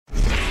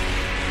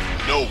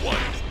No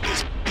one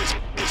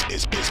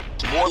is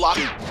more locked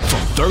in. From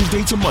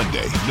Thursday to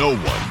Monday, no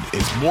one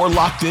is more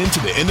locked into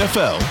the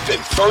NFL than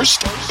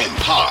First and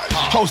Pod.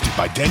 Hosted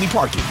by Danny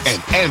Parkins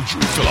and Andrew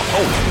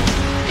Filippone.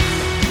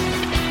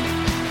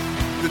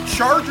 The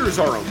Chargers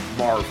are a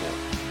marvel.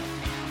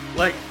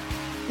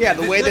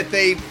 The way that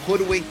they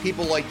hoodwink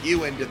people like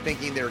you into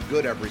thinking they're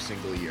good every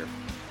single year.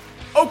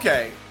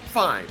 Okay,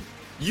 fine.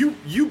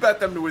 You bet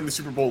them to win the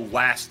Super Bowl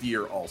last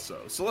year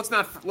also. So let's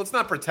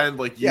not pretend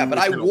like you. Yeah, but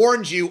I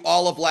warned you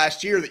all of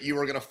last year that you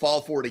were going to fall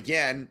for it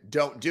again.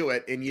 Don't do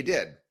it, and you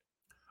did.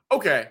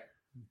 Okay,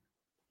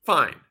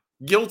 fine.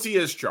 Guilty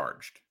as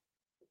charged.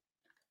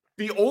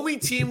 The only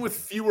team with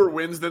fewer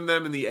wins than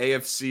them in the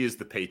AFC is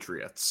the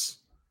Patriots.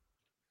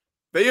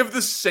 They have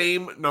the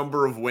same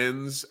number of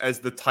wins as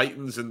the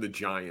Titans and the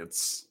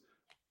Giants.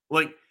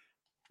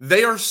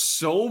 They are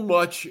so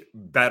much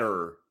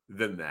better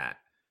than that.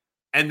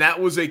 And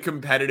that was a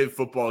competitive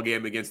football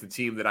game against the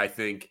team that I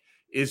think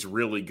is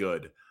really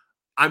good.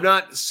 I'm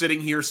not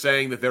sitting here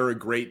saying that they're a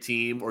great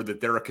team or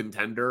that they're a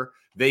contender.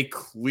 They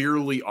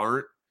clearly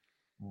aren't.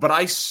 But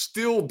I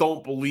still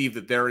don't believe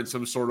that they're in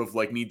some sort of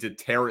need to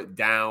tear it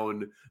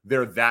down.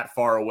 They're that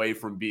far away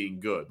from being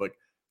good.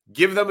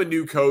 Give them a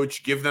new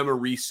coach, give them a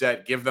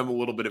reset, give them a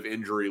little bit of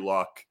injury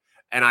luck.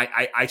 And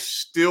I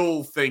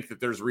still think that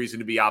there's reason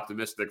to be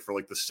optimistic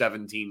for the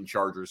 17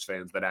 Chargers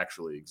fans that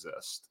actually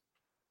exist.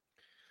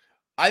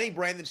 I think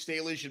Brandon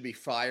Staley should be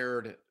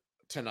fired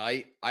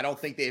tonight. I don't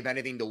think they have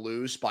anything to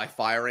lose by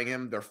firing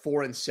him. They're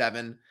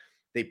 4-7.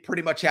 They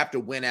pretty much have to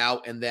win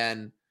out and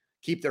then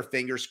keep their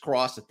fingers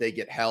crossed that they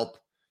get help.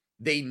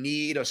 They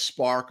need a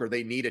spark or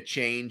they need a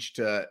change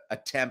to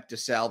attempt to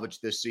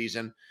salvage this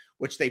season,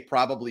 which they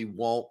probably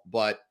won't.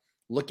 But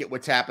look at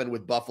what's happened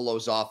with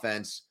Buffalo's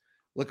offense.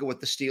 Look at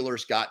what the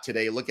Steelers got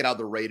today. Look at how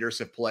the Raiders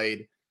have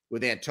played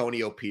with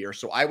Antonio Pierce.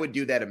 So I would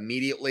do that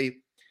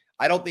immediately.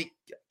 I don't think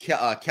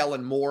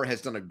Kellen Moore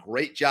has done a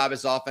great job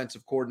as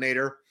offensive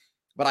coordinator,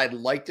 but I'd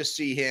like to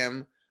see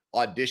him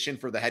audition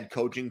for the head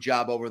coaching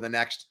job over the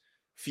next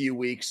few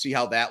weeks, see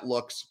how that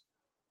looks.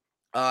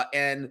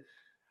 And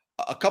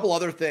a couple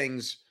other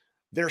things.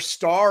 Their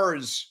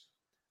stars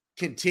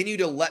continue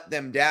to let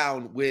them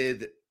down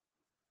with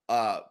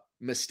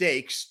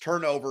mistakes,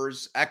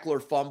 turnovers.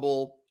 Eckler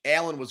fumble.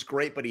 Allen was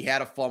great, but he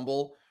had a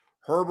fumble.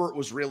 Herbert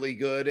was really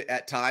good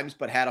at times,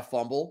 but had a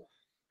fumble.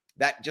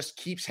 That just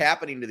keeps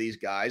happening to these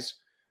guys.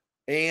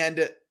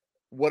 And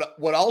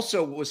what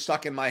also was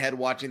stuck in my head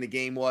watching the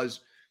game was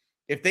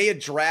if they had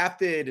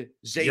drafted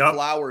Zay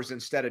Flowers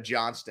instead of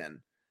Johnston,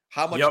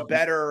 how much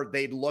better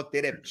they'd look.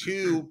 They'd have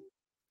two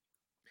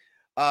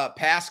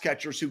pass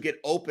catchers who get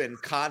open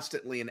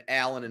constantly in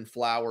Allen and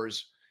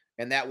Flowers,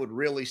 and that would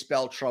really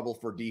spell trouble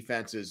for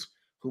defenses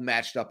who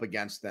matched up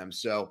against them.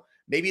 So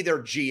maybe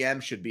their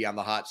GM should be on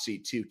the hot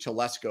seat too,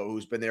 Telesco,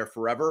 who's been there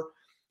forever.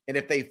 And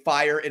if they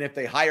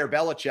hire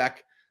Belichick,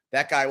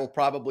 that guy will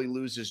probably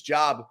lose his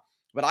job.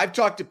 But I've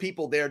talked to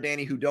people there,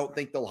 Danny, who don't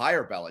think they'll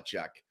hire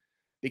Belichick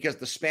because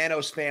the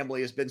Spanos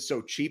family has been so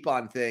cheap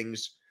on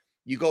things.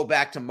 You go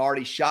back to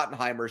Marty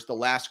Schottenheimer's, the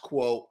last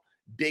quote,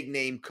 big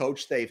name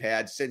coach they've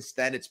had. Since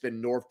then, it's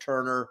been Norv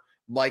Turner,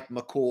 Mike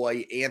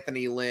McCoy,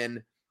 Anthony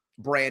Lynn,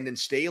 Brandon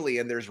Staley.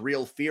 And there's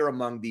real fear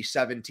among the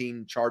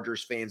 17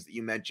 Chargers fans that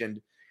you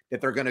mentioned that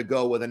they're going to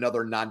go with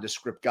another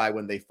nondescript guy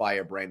when they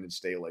fire Brandon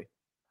Staley.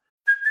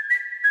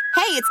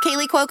 Hey, it's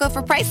Kaylee Cuoco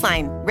for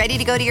Priceline. Ready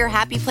to go to your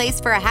happy place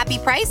for a happy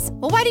price?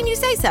 Well, why didn't you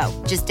say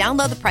so? Just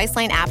download the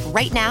Priceline app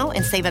right now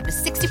and save up to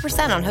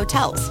 60% on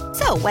hotels.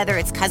 So whether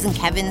it's Cousin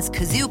Kevin's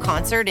Kazoo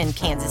Concert in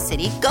Kansas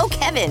City, go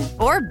Kevin,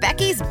 or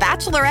Becky's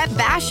Bachelorette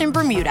Bash in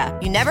Bermuda,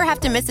 you never have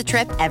to miss a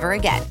trip ever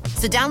again.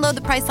 So download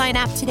the Priceline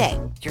app today.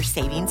 Your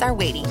savings are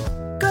waiting.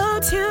 Go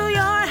to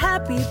your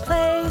happy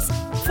place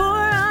for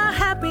a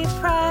happy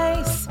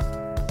price.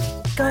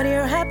 Go to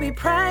your happy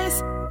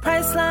price,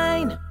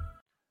 Priceline.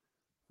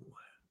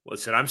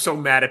 Listen, I'm so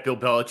mad at Bill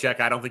Belichick.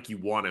 I don't think you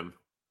want him.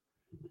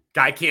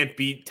 Guy can't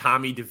beat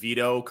Tommy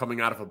DeVito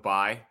coming out of a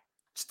bye.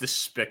 It's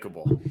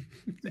despicable.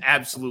 It's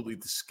absolutely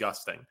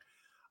disgusting.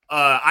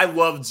 I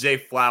loved Zay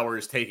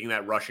Flowers taking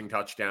that rushing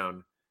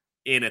touchdown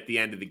in at the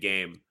end of the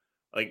game.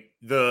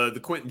 The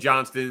Quentin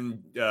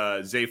Johnston,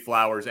 Zay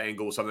Flowers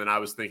angle was something I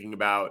was thinking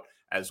about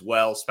as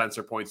well.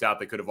 Spencer points out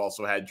they could have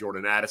also had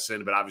Jordan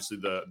Addison, but obviously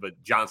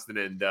but Johnston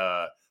and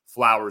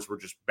Flowers were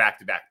just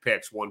back-to-back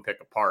picks, one pick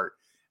apart.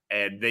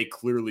 And they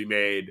clearly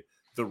made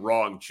the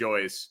wrong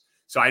choice.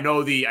 So I know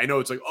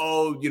it's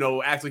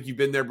act like you've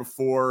been there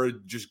before.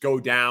 Just go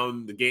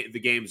down. The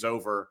game's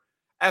over.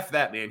 F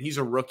that, man. He's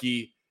a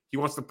rookie. He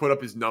wants to put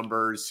up his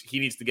numbers. He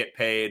needs to get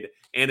paid.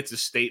 And it's a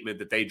statement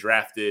that they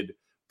drafted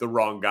the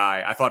wrong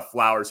guy. I thought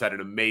Flowers had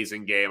an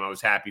amazing game. I was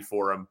happy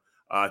for him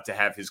to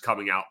have his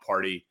coming out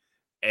party.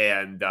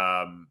 And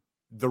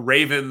the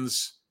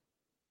Ravens,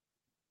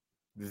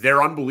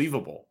 they're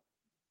unbelievable.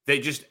 They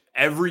just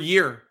every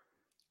year,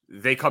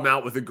 they come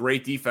out with a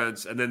great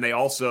defense, and then they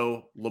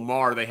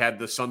had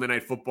the Sunday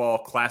Night Football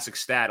classic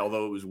stat,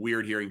 although it was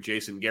weird hearing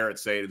Jason Garrett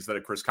say it instead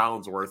of Chris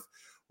Collinsworth,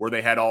 where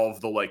they had all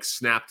of the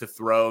snap to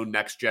throw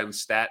next gen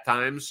stat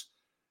times.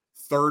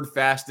 third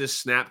fastest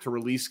snap to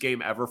release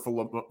game ever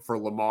for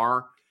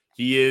Lamar.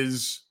 He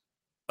is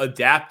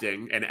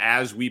adapting, and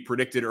as we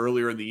predicted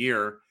earlier in the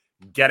year,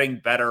 getting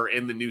better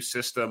in the new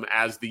system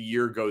as the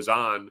year goes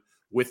on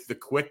with the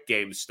quick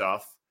game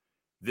stuff.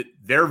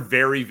 They're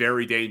very,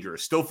 very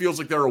dangerous. Still feels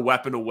like they're a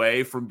weapon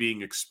away from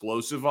being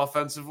explosive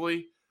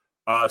offensively,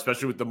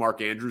 especially with the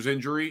Mark Andrews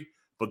injury.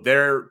 But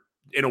they're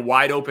in a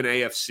wide open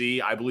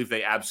AFC. I believe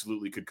they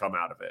absolutely could come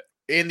out of it.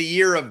 In the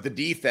year of the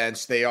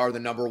defense, they are the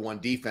number one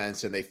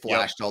defense, and they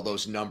flashed all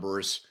those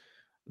numbers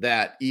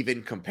that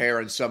even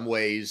compare in some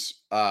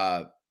ways,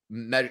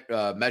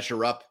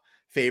 measure up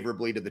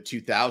favorably to the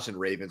 2000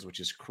 Ravens,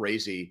 which is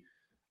crazy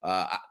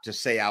to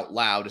say out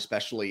loud,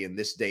 especially in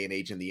this day and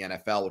age in the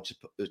NFL,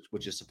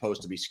 which is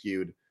supposed to be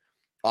skewed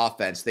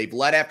offense. They've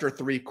led after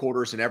 3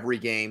 quarters in every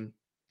game.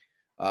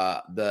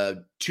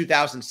 The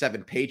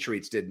 2007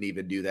 Patriots didn't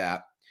even do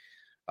that,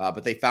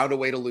 but they found a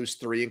way to lose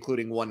 3,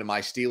 including 1 to my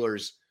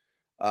Steelers.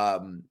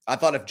 I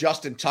thought if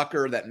Justin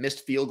Tucker, that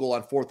missed field goal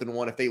on 4th and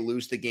 1, if they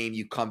lose the game,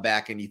 you come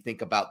back and you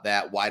think about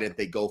that. Why didn't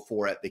they go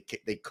for it?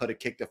 They could have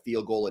kicked a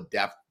field goal at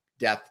death.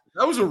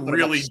 That was a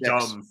really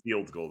dumb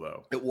field goal,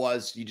 though. It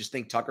was. You just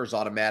think Tucker's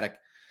automatic.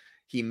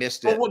 He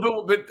missed it.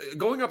 But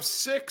going up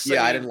 6.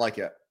 Yeah, I didn't like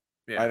it.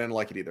 Yeah. I didn't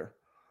like it either.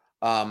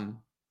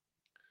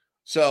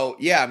 So,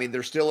 yeah, I mean,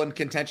 they're still in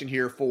contention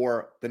here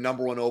for the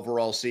number 1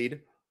 overall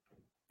seed.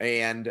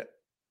 And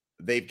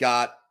they've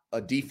got a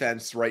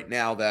defense right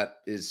now that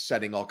is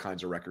setting all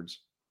kinds of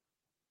records.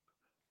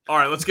 All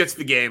right, let's get to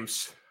the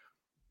games.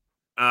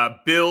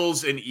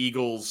 Bills and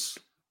Eagles,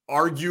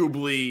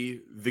 arguably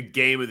the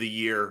game of the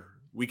year.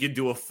 We could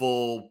do a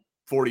full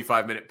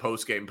 45-minute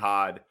post-game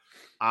pod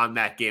on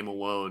that game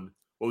alone.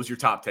 What was your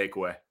top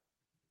takeaway?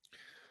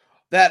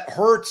 That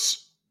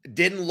Hurts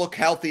didn't look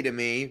healthy to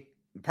me.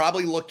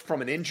 Probably looked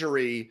from an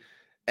injury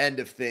end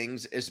of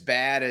things as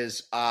bad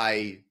as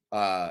I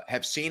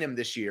have seen him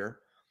this year.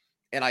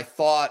 And I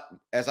thought,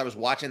 as I was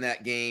watching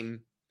that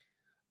game,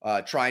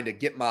 trying to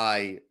get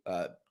my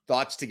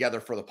thoughts together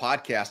for the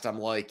podcast, I'm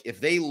like, if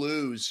they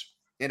lose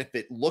and if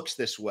it looks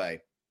this way,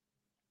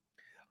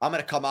 I'm going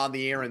to come on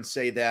the air and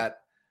say that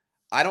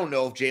I don't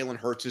know if Jalen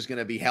Hurts is going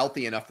to be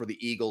healthy enough for the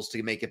Eagles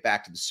to make it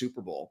back to the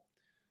Super Bowl.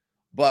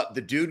 But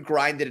the dude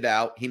grinded it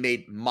out. He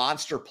made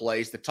monster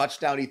plays. The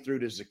touchdown he threw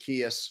to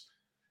Zacchaeus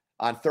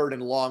on 3rd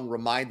and long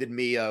reminded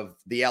me of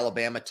the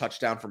Alabama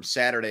touchdown from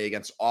Saturday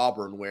against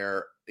Auburn,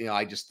 where, you know,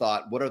 I just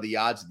thought, what are the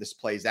odds that this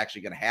play is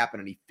actually going to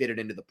happen? And he fit it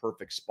into the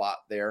perfect spot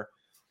there.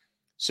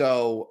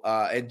 So,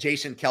 and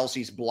Jason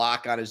Kelsey's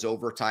block on his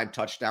overtime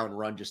touchdown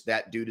run, just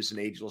that dude is an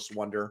ageless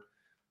wonder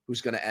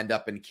who's going to end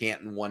up in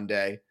Canton one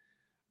day.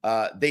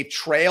 They've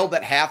trailed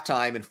at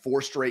halftime in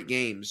 4 straight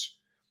games,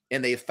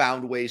 and they've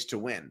found ways to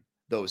win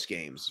those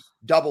games,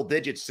 double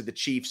digits to the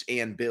Chiefs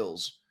and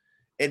Bills.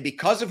 And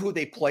because of who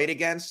they played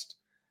against,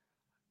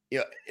 you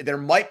know, there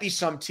might be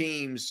some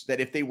teams that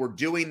if they were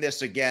doing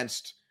this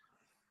against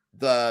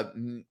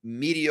the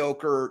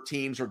mediocre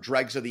teams or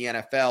dregs of the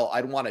NFL,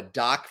 I'd want to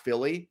dock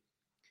Philly.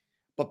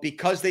 But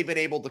because they've been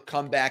able to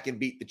come back and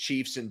beat the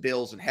Chiefs and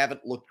Bills and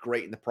haven't looked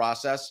great in the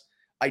process,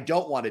 I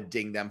don't want to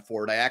ding them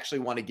for it. I actually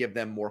want to give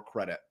them more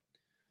credit.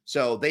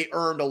 So they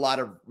earned a lot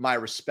of my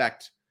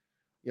respect.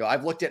 You know,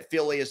 I've looked at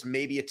Philly as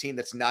maybe a team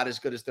that's not as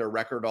good as their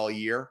record all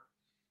year.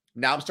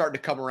 Now I'm starting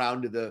to come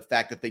around to the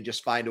fact that they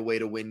just find a way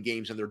to win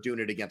games, and they're doing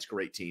it against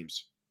great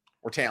teams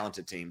or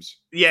talented teams.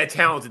 Yeah,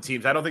 talented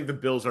teams. I don't think the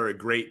Bills are a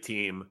great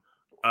team.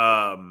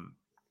 I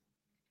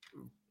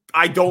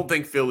don't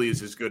think Philly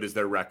is as good as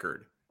their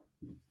record.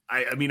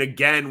 I mean,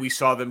 again, we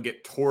saw them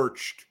get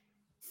torched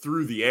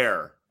through the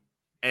air,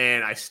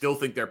 and I still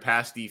think their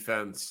pass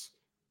defense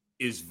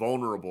is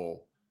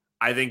vulnerable.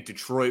 I think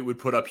Detroit would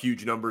put up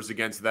huge numbers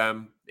against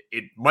them.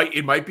 It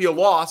might be a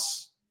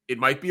loss. It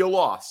might be a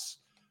loss.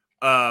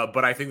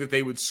 But I think that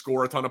they would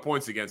score a ton of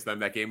points against them.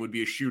 That game would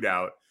be a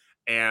shootout,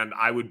 and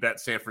I would bet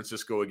San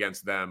Francisco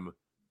against them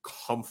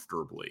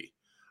comfortably.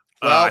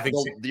 Well, I think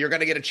you're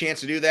going to get a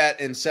chance to do that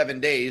in 7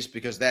 days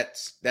because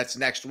that's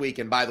next week.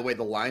 And by the way,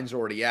 the line's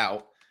already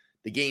out.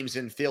 The game's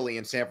in Philly,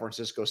 and San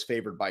Francisco's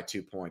favored by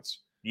 2 points.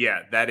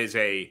 Yeah, that is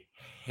a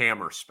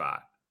hammer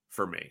spot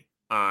for me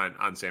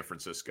on San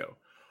Francisco.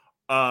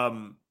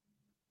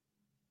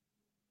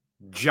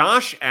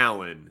 Josh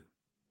Allen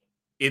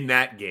in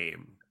that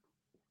game.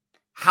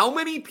 How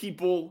many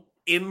people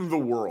in the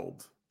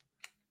world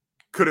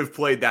could have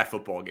played that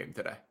football game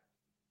today?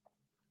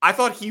 I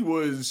thought he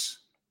was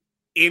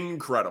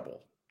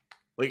incredible.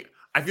 Like,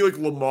 I feel like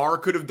Lamar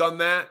could have done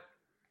that.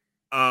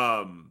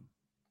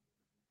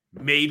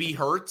 Maybe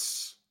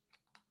Hurts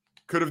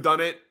could have done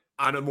it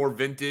on a more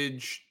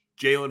vintage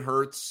Jalen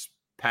Hurts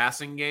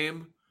passing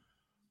game.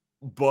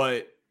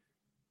 But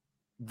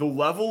the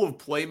level of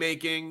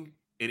playmaking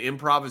and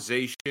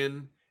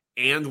improvisation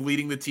and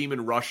leading the team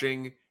in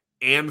rushing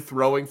and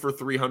throwing for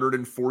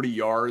 340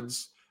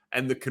 yards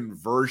and the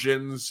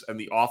conversions and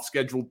the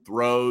off-scheduled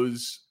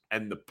throws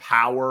and the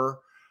power.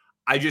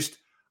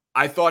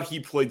 I thought he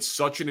played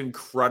such an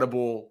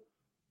incredible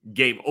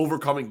game,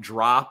 overcoming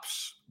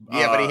drops,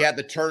 Yeah, but he had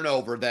the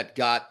turnover that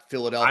got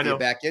Philadelphia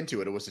back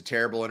into it. It was a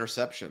terrible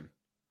interception.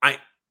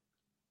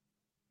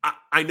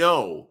 I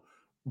know,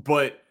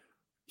 but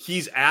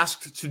he's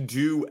asked to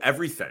do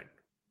everything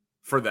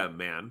for them,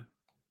 man.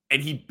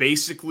 And he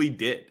basically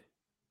did.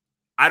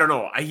 I don't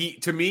know.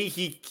 To me,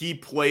 he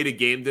played a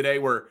game today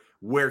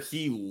where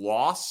he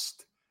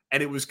lost,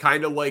 and it was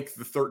kind of like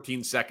the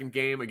 13-second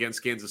game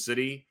against Kansas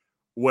City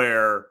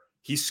where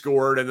he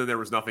scored and then there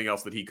was nothing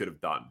else that he could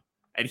have done.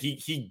 And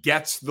he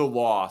gets the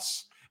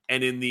loss,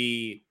 and in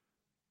the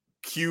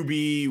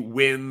QB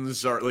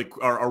wins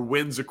or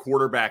wins a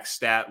quarterback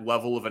stat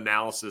level of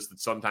analysis that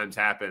sometimes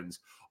happens.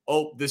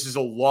 Oh, this is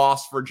a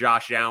loss for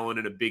Josh Allen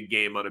in a big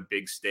game on a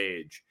big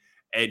stage.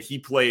 And he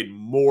played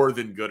more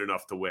than good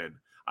enough to win.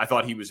 I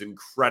thought he was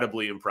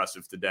incredibly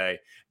impressive today.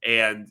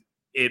 And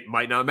it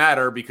might not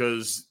matter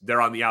because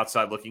they're on the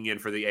outside looking in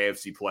for the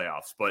AFC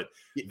playoffs. But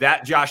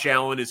that Josh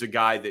Allen is a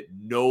guy that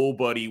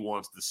nobody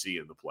wants to see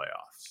in the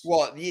playoffs.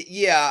 Well,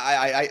 yeah,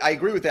 I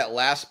agree with that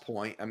last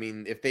point. I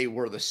mean, if they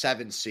were the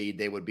 7 seed,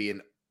 they would be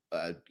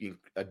a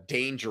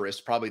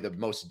dangerous, probably the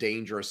most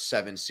dangerous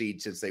 7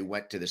 seed since they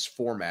went to this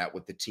format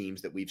with the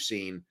teams that we've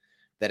seen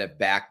that have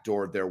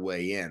backdoored their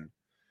way in.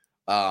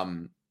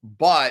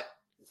 But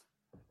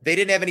they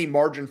didn't have any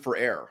margin for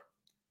error.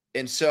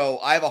 And so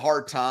I have a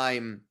hard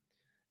time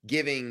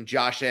giving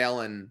Josh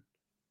Allen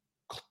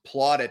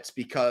plaudits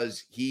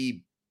because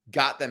he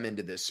got them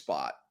into this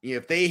spot. You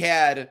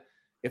know,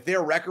 if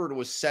their record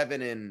was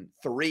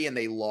 7-3 and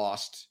they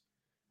lost,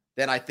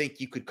 then I think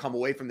you could come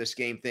away from this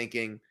game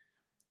thinking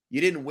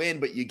you didn't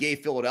win, but you gave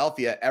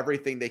Philadelphia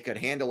everything they could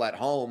handle at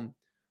home.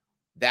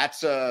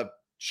 That's a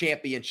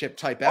championship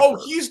type effort.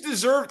 Oh, he's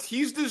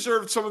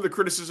deserved some of the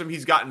criticism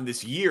he's gotten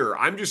this year.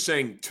 I'm just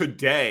saying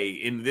today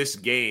in this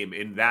game,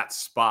 in that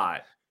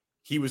spot,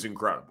 he was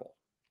incredible.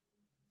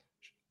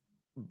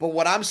 But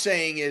what I'm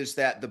saying is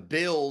that the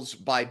Bills,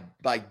 by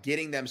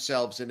getting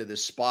themselves into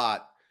this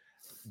spot,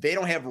 they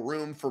don't have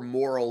room for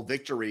moral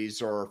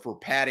victories or for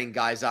patting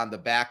guys on the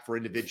back for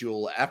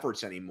individual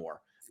efforts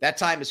anymore. That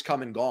time has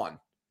come and gone.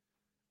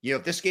 You know,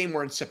 if this game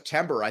were in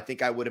September, I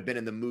think I would have been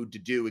in the mood to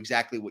do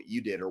exactly what you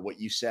did or what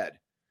you said.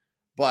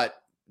 But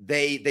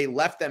they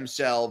left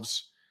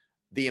themselves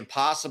the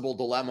impossible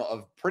dilemma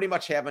of pretty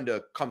much having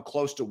to come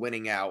close to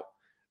winning out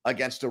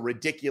against a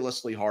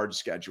ridiculously hard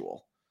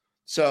schedule.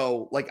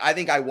 So, I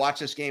think I watch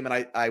this game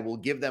and I will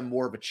give them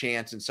more of a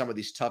chance in some of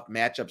these tough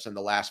matchups in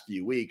the last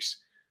few weeks.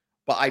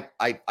 But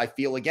I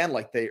feel, again,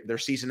 like their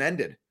season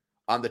ended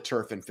on the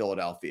turf in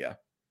Philadelphia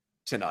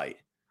tonight.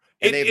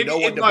 And they have no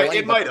one to blame.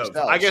 It might have.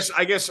 I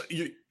guess.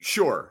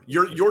 Sure.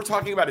 You're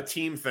talking about a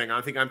team thing. I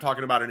think I'm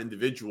talking about an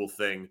individual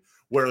thing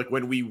where,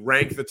 when we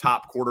rank the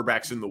top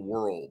quarterbacks in the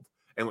world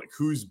and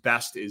whose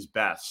best is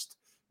best,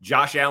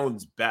 Josh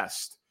Allen's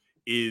best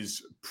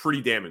is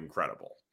pretty damn incredible.